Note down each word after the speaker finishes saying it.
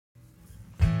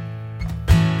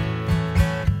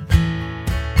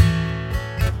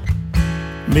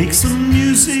Make some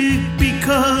music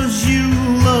because you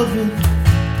love it.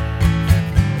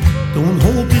 Don't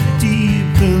hold it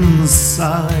deep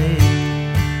inside.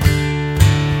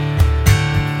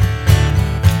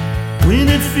 When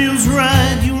it feels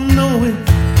right, you know it,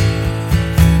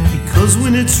 because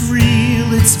when it's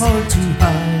real, it's hard to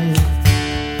hide.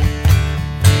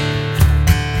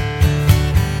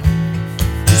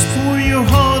 Just pour your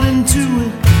heart into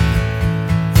it.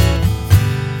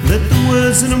 Let the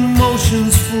words and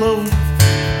emotions flow.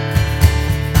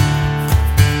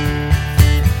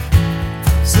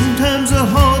 Sometimes the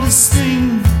hardest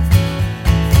thing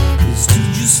is to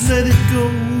just let it go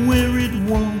where it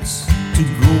wants to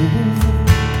go.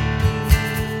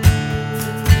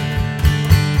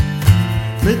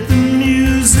 Let the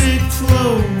music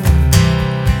flow.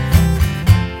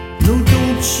 No,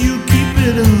 don't you keep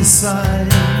it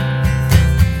inside.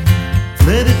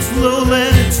 Let it flow,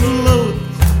 let it float.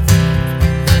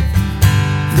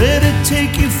 Let it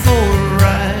take you for a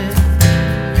ride.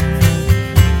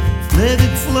 Let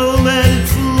it flow, let it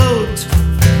float.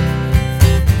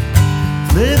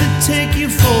 Let it take you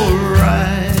for a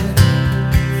ride.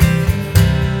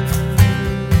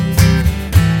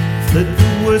 Let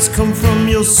the words come from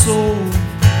your soul.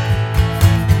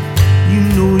 You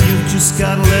know you've just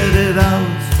gotta let it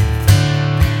out.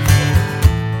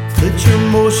 Let your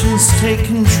emotions take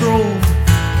control.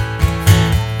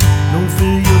 Don't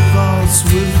fill your thoughts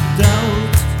with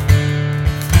doubt.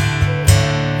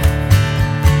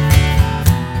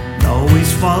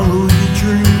 Always follow your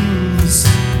dreams,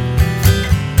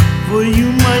 for you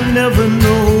might never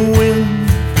know when.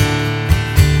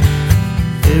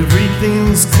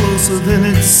 Everything's closer than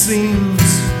it seems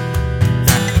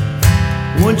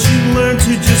once you learn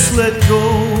to just let go.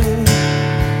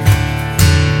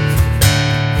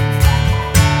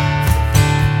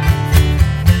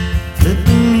 Let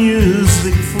the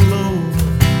music flow.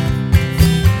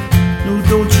 No,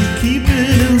 don't you keep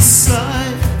it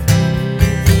inside.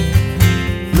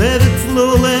 Let it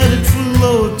flow, let it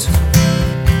float.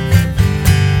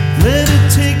 Let it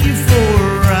take you for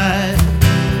a ride.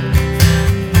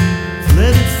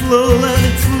 Let it flow, let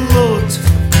it float.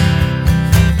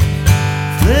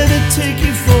 Let it take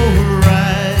you for a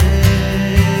ride.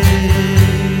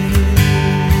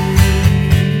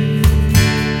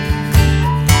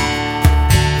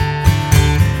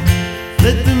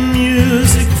 Let the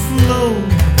music flow.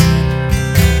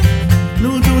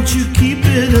 No, don't you keep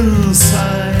it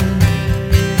inside.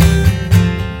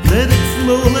 Let it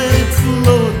flow, let it